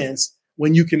moments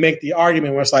when you can make the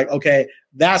argument where it's like, okay,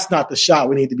 that's not the shot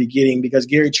we need to be getting because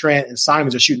Gary Trent and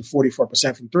Simons are shooting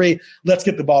 44% from 3. Let's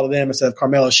get the ball to them instead of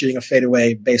Carmelo shooting a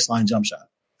fadeaway baseline jump shot.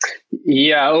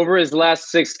 Yeah, over his last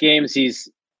 6 games, he's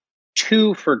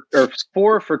 4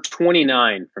 for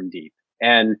 29 from deep,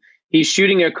 and he's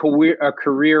shooting a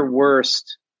career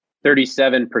worst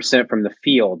 37% from the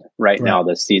field right now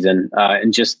this season,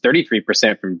 and just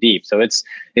 33% from deep. So it's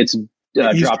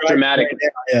dropped dramatically.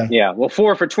 Right now, yeah. Well,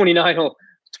 4 for 29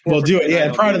 will do it. Yeah.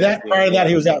 And prior to that,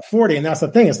 he was at 40. And that's the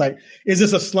thing. It's like, is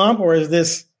this a slump or is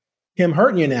this him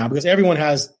hurting you now? Because everyone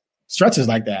has stretches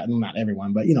like that. Not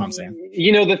everyone, but you know what I'm saying.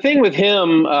 The thing with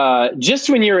him, just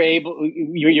when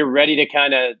you're ready to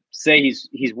kind of say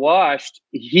he's washed,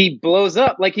 he blows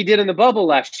up like he did in the bubble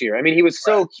last year. I mean, he was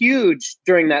so huge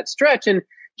during that stretch, and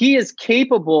he is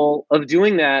capable of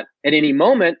doing that at any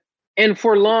moment and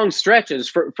for long stretches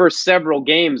for several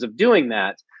games of doing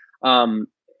that.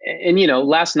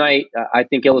 Last night, I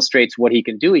think illustrates what he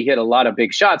can do. He hit a lot of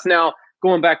big shots. Now,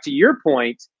 going back to your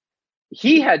point,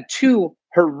 he had 2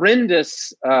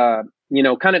 horrendous, kind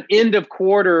of end of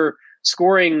quarter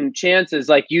scoring chances,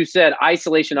 like you said,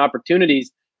 isolation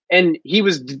opportunities. And he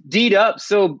was D'd up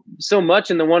so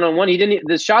much in the one-on-one.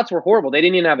 The shots were horrible. They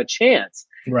didn't even have a chance.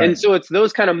 Right. And so it's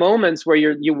those kind of moments where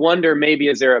you wonder, maybe,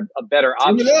 is there a better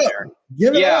option there?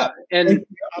 Give it up. And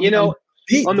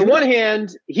on the one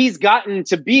hand, he's gotten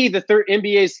to be the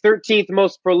NBA's 13th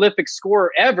most prolific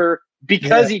scorer ever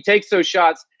because he takes those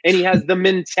shots and he has the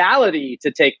mentality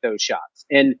to take those shots.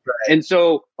 And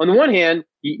so on the one hand,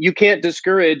 you can't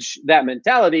discourage that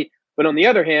mentality. But on the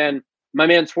other hand, my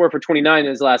man's 4 for 29 in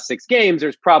his last 6 games.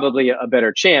 There's probably a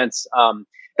better chance.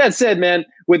 That said, man,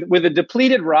 with a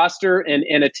depleted roster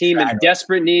and a team in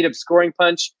desperate need of scoring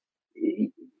punch,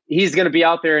 he's going to be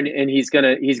out there and he's going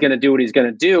to do what he's going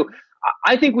to do.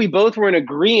 I think we both were in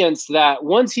agreement that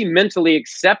once he mentally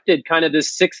accepted kind of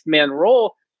this 6th man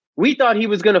role, we thought he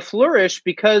was going to flourish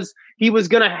because he was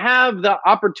going to have the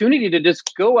opportunity to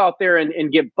just go out there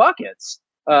and get buckets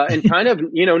and kind of,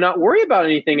 not worry about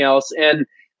anything else. And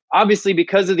obviously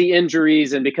because of the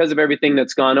injuries and because of everything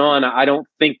that's gone on, I don't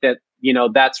think that,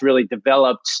 that's really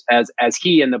developed as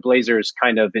he and the Blazers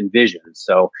kind of envisioned.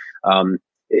 So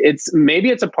it's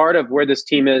a part of where this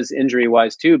team is injury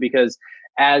wise too, because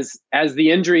as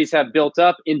the injuries have built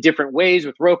up in different ways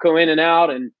with Rocco in and out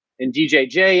and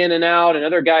DJJ in and out and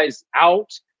other guys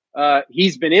out,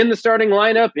 he's been in the starting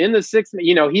lineup in the sixth,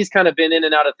 he's kind of been in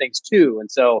and out of things too. And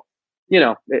so,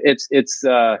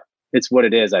 it's what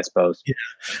it is, I suppose. Yeah.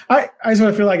 I sort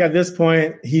of feel like at this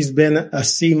point he's been a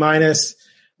C-.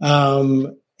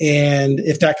 And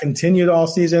if that continued all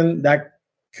season, that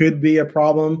could be a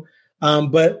problem.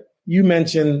 But you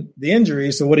mentioned the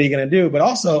injuries, so what are you going to do? But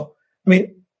also,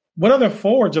 what other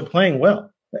forwards are playing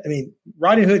well?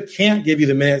 Rodney Hood can't give you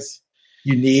the minutes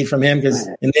you need from him and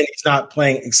then he's not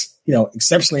playing,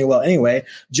 exceptionally well anyway.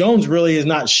 Jones really is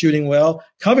not shooting well.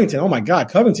 Covington, oh my God,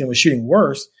 Covington was shooting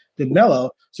worse than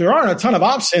Melo. So there aren't a ton of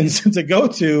options to go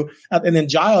to. And then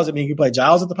Giles, you can play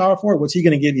Giles at the power forward. What's he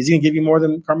going to give you? Is he going to give you more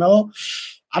than Carmelo?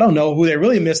 I don't know. Who they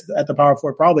really missed at the power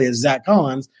forward probably is Zach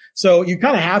Collins. So you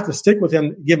kind of have to stick with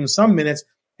him, give him some minutes,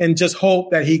 and just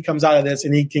hope that he comes out of this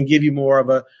and he can give you more of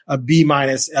a B-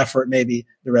 effort maybe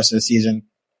the rest of the season.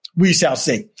 We shall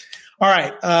see. All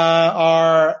right.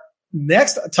 Our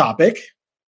next topic.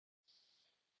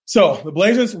 So the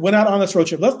Blazers went out on this road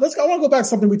trip. Let's I want to go back to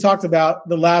something we talked about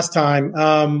the last time.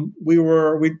 We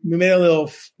made a little,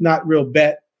 not real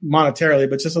bet monetarily,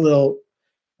 but just a little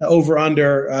over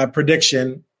under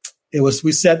prediction.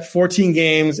 We set 14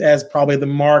 games as probably the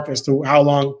mark as to how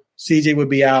long CJ would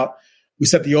be out. We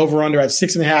set the over under at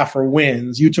 6.5 for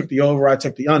wins. You took the over, I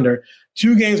took the under.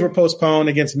 2 games were postponed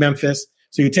against Memphis.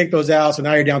 So you take those out. So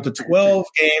now you're down to 12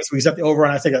 games. We set the over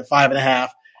and I take at 5.5,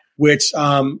 which,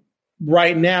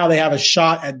 right now, they have a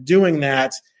shot at doing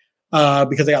that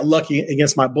because they got lucky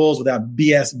against my Bulls with that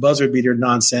BS buzzer beater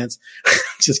nonsense.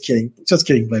 Just kidding,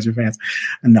 Blazer fans.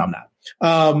 No, I'm not.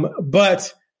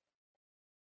 But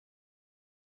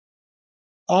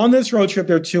on this road trip,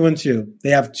 they're 2-2. They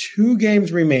have 2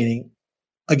 games remaining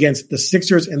against the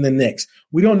Sixers and the Knicks.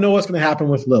 We don't know what's going to happen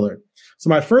with Lillard. So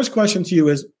my first question to you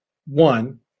is,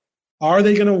 1, are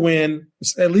they going to win,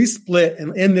 at least split,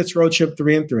 and end this road trip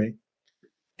 3-3?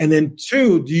 And then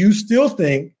 2, do you still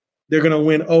think they're going to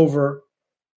win over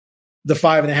the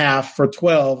 5.5 for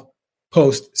 12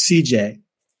 post CJ?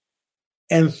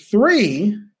 And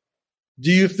 3,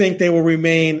 do you think they will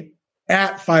remain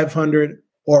at 500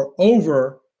 or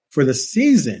over for the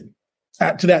season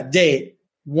to that date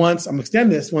once I'm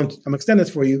extend this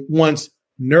for you once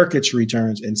Nurkic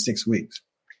returns in 6 weeks?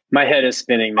 My head is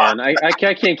spinning, man. I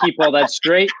can't keep all that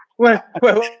straight. Well,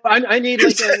 I need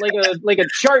like a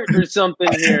chart or something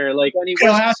here. Like I need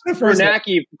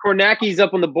Kornacki's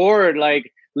up on the board, like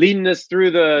leading us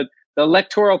through the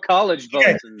electoral college votes.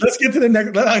 Okay, let's get to the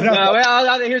next.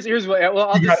 Here's what.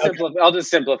 Well, I'll just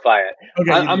simplify it.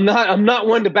 Okay, I'm not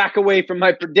one to back away from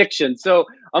my prediction, so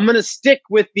I'm going to stick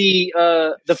with the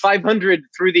 500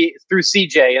 through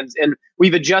CJ, and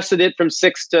we've adjusted it from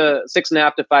 6 to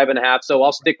 6.5 to 5.5. So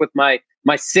I'll stick with my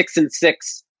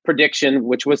 6-6 prediction,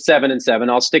 which was 7-7.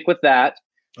 I'll stick with that.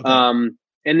 Okay.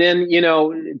 And then,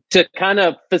 to kind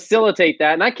of facilitate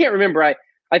that, and I can't remember,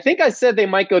 I think I said they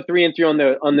might go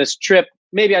 3-3 on this trip.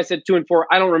 Maybe I said 2-4.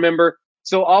 I don't remember.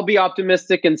 So I'll be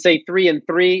optimistic and say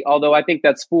 3-3, although I think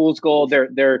that's fool's gold.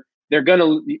 They're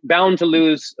bound to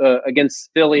lose against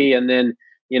Philly, and then,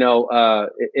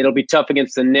 it'll be tough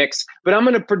against the Knicks. But I'm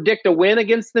going to predict a win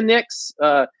against the Knicks.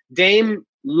 Dame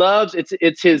loves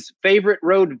it's his favorite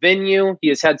road venue. He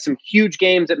has had some huge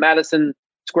games at Madison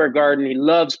Square Garden. He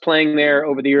loves playing there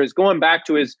over the years, going back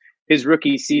to his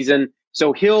rookie season.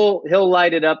 So he'll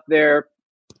light it up there.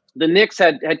 The Knicks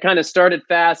had kind of started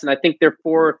fast, and I think they're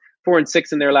 4-6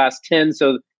 in their last 10.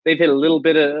 So they've hit a little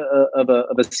bit of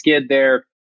a skid there.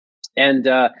 And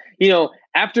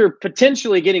after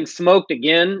potentially getting smoked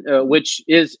again, which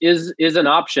is an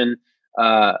option,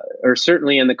 or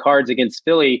certainly in the cards against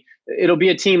Philly, it'll be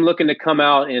a team looking to come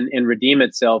out and redeem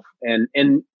itself. And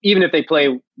even if they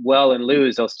play well and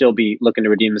lose, they'll still be looking to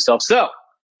redeem themselves. So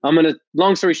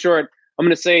long story short, I'm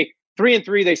going to say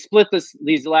 3-3. They split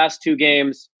these last 2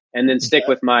 games, and then stick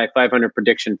with my 500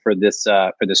 prediction for this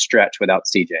stretch without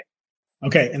CJ.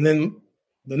 Okay. And then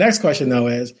the next question though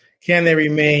is, can they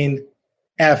remain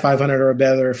at 500 or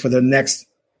better for the next,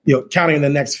 counting the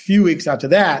next few weeks after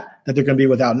that they're going to be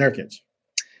without Nurkic?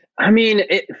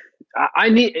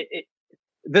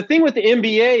 The thing with the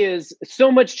NBA is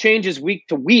so much changes week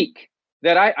to week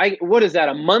that what is that,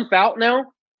 a month out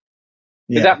now?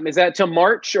 Yeah. Is that to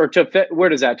March or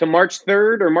where is that? To March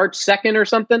 3rd or March 2nd or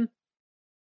something?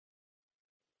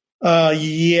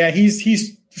 Yeah,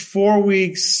 he's 4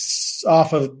 weeks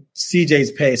off of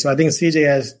CJ's pace. So I think CJ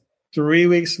has 3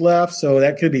 weeks left. So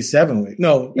that could be 7 weeks.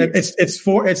 No, it's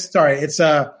 4. It's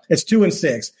 2 and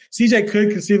 6. CJ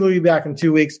could conceivably be back in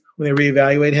 2 weeks when they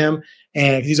reevaluate him,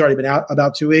 and he's already been out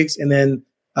about 2 weeks. And then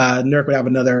Nurk would have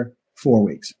another 4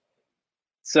 weeks.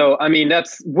 So, I mean,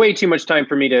 that's way too much time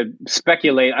for me to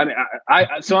speculate. I mean,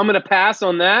 so I'm going to pass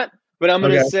on that, but I'm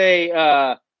going to say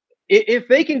if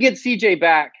they can get CJ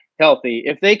back healthy,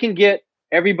 if they can get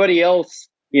everybody else,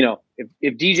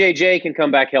 if DJJ can come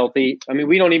back healthy, I mean,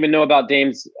 we don't even know about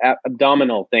Dame's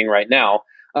abdominal thing right now.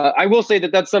 I will say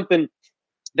that that's something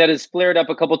that has flared up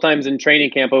a couple times in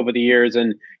training camp over the years,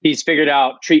 and he's figured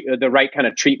out the right kind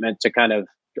of treatment to kind of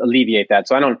alleviate that.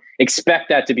 So I don't expect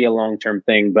that to be a long-term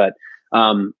thing, but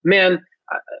man,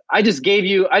 I just gave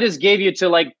you to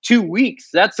like 2 weeks.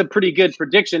 That's a pretty good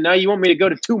prediction. Now you want me to go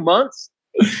to 2 months?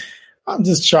 I'm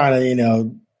just trying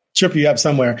to, trip you up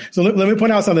somewhere. So let me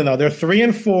point out something though. They're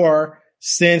 3-4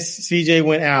 since CJ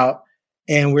went out,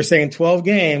 and we're saying 12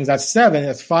 games. That's 7.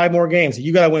 That's 5 more games. So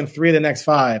you got to win 3 of the next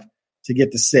 5 to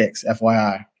get to 6.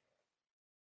 FYI.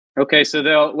 Okay, so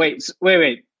they'll wait.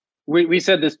 We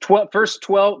said this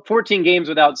 14 games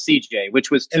without CJ, which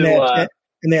was to.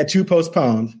 And they had 2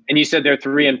 postponed. And you said they're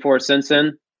 3-4 since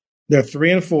then? They're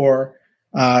 3-4,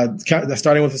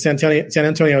 starting with the San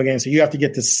Antonio game. So you have to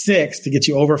get to 6 to get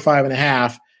you over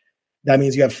 5.5. That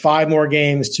means you have 5 more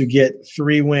games to get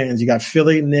 3 wins. You got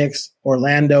Philly, Knicks,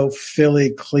 Orlando,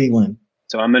 Philly, Cleveland.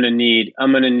 So I'm gonna need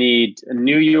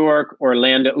New York,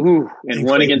 Orlando, and one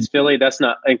Cleveland. Against Philly. That's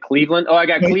not in Cleveland. Oh, I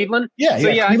got Cleveland. Yeah. So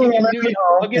I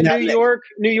get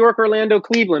New York, Orlando,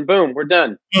 Cleveland. Boom, we're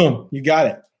done. Boom, you got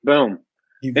it. Boom.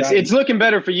 It's looking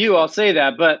better for you, I'll say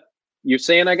that, but you're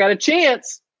saying I got a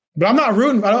chance. But I'm not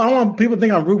rooting. I don't want people to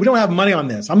think I'm rooting. We don't have money on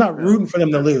this. I'm not rooting for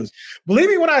them to lose. Believe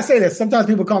me when I say this. Sometimes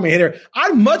people call me a hater.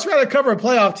 I'd much rather cover a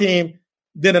playoff team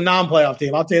than a non-playoff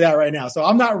team. I'll tell you that right now. So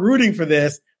I'm not rooting for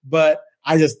this, but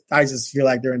I just feel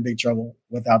like they're in big trouble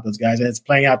without those guys, and it's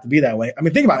playing out to be that way. I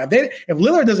mean, think about it. If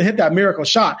Lillard doesn't hit that miracle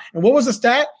shot, and what was the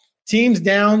stat? Teams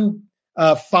down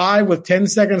 5 with 10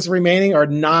 seconds remaining, or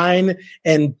 9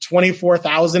 and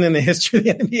 24,000 in the history of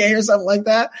the NBA or something like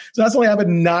that. So that's only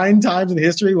happened 9 times in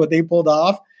history what they pulled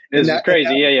off. This is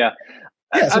crazy. Yeah.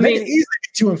 So I mean, easily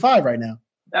 2-5 right now.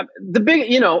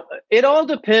 It all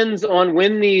depends on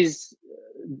when these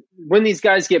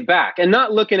guys get back, and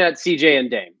not looking at CJ and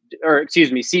Dame, or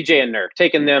CJ and Nurk,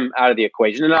 taking them out of the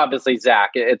equation. And obviously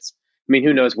Zach,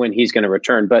 who knows when he's going to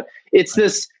return, but it's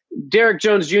this Derek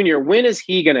Jones Jr., when is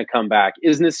he going to come back?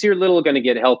 Is Nasir Little going to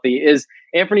get healthy? Is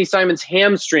Anthony Simons'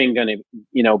 hamstring going to,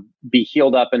 be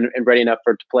healed up and ready enough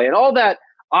for it to play? And all that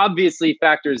obviously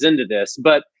factors into this.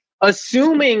 But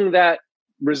assuming that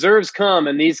reserves come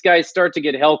and these guys start to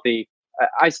get healthy,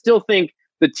 I still think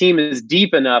the team is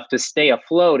deep enough to stay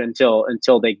afloat until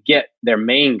they get their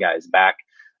main guys back.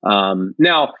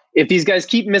 Now, if these guys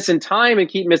keep missing time and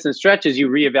keep missing stretches, you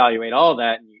reevaluate all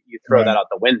that and you throw that out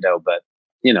the window. But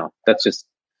that's just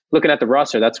looking at the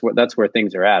roster. That's where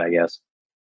things are at, I guess.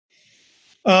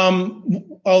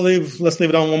 Let's leave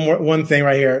it on one thing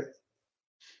right here.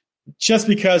 Just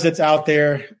because it's out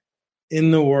there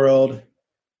in the world,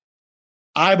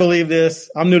 I believe this.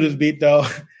 I'm new to this beat though.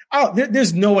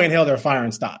 There's no way in hell they're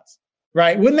firing Stotts,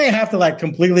 right? Wouldn't they have to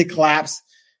completely collapse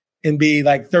and be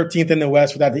 13th in the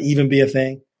West for that to even be a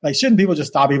thing? Shouldn't people just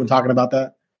stop even talking about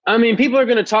that? I mean, people are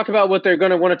going to talk about what they're going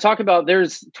to want to talk about.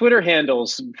 There's Twitter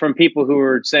handles from people who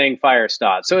are saying fire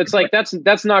Stotts. So it's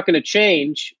that's not going to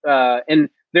change. And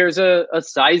there's a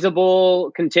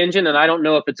sizable contingent, and I don't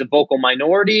know if it's a vocal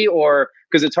minority or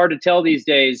because it's hard to tell these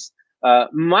days.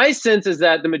 My sense is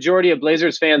that the majority of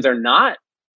Blazers fans are not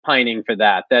pining for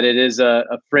that it is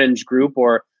a fringe group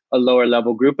or a lower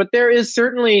level group. But there is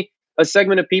certainly a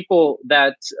segment of people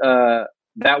that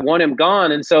want him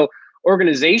gone. And so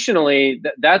organizationally,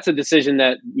 that's a decision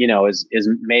that is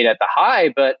made at the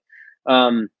high, but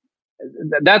I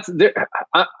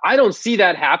don't see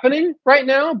that happening right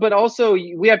now. But also,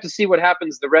 we have to see what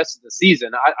happens the rest of the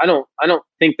season. I don't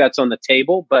think that's on the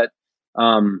table, but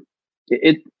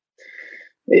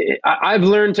I've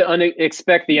learned to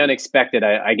expect the unexpected.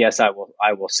 I guess I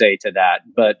will say to that.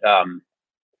 But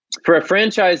for a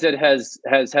franchise that has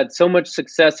had so much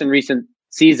success in recent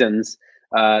seasons,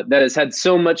 that has had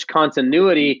so much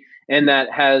continuity, and that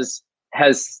has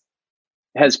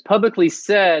publicly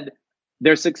said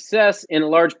their success in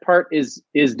large part is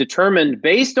determined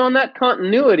based on that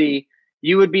continuity,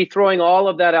 you would be throwing all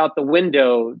of that out the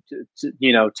window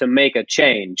to make a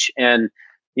change. And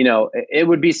it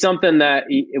would be something that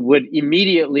it would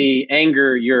immediately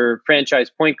anger your franchise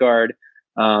point guard,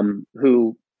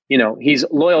 who he's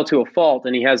loyal to a fault,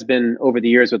 and he has been over the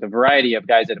years with a variety of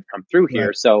guys that have come through here.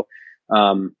 Right. So,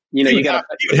 you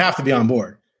would have to be on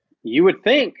board. You would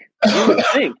think,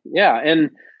 yeah.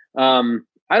 And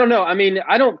I don't know. I mean,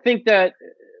 I don't think that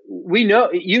we know,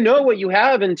 what you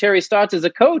have in Terry Stotts as a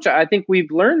coach. I think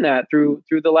we've learned that through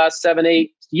the last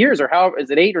 7-8 years, or however, is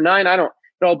it 8 or 9? It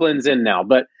all blends in now,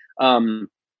 but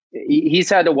he's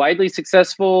had a widely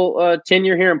successful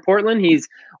tenure here in Portland. He's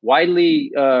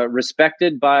widely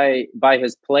respected by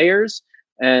his players,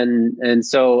 and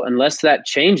so unless that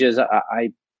changes,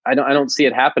 I don't see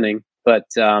it happening. But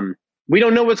we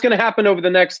don't know what's going to happen over the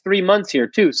next 3 months here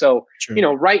too. So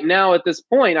True. Right now at this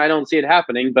point, I don't see it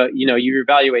happening. But you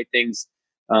evaluate things,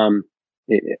 at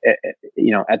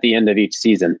the end of each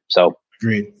season. So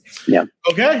agreed. Yeah.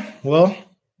 Okay. Well,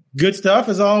 good stuff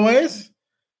as always.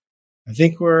 I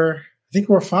think we're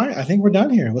fine. I think we're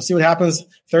done here. Let's see what happens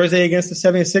Thursday against the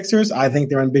 76ers. I think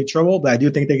they're in big trouble, but I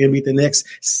do think they can beat the Knicks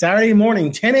Saturday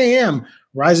morning, 10 a.m.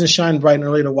 Rise and shine bright and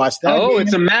early to watch that. Oh, game.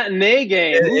 It's a matinee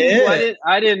game.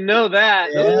 I didn't know that.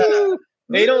 Yeah.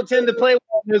 They don't tend to play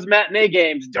well in those matinee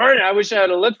games. Darn it! I wish I had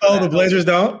a lip for that. The Blazers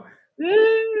don't?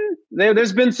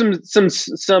 There's been some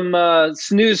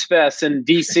snooze fests in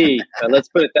DC. Let's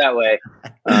put it that way.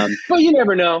 But you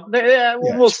never know.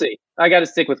 We'll see. I got to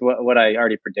stick with what I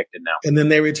already predicted now. And then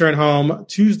they return home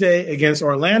Tuesday against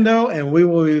Orlando, and we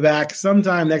will be back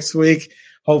sometime next week,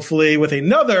 hopefully with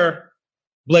another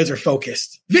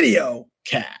Blazer-focused video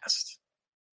cast.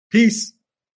 Peace.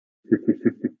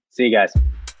 See you guys.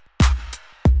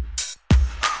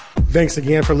 Thanks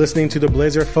again for listening to the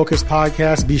Blazer Focus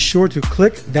podcast. Be sure to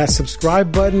click that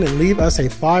subscribe button and leave us a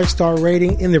 5-star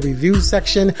rating in the review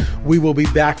section. We will be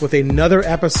back with another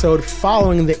episode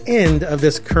following the end of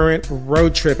this current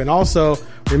road trip. And also,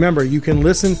 remember, you can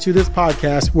listen to this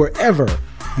podcast wherever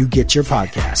you get your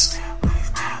podcasts.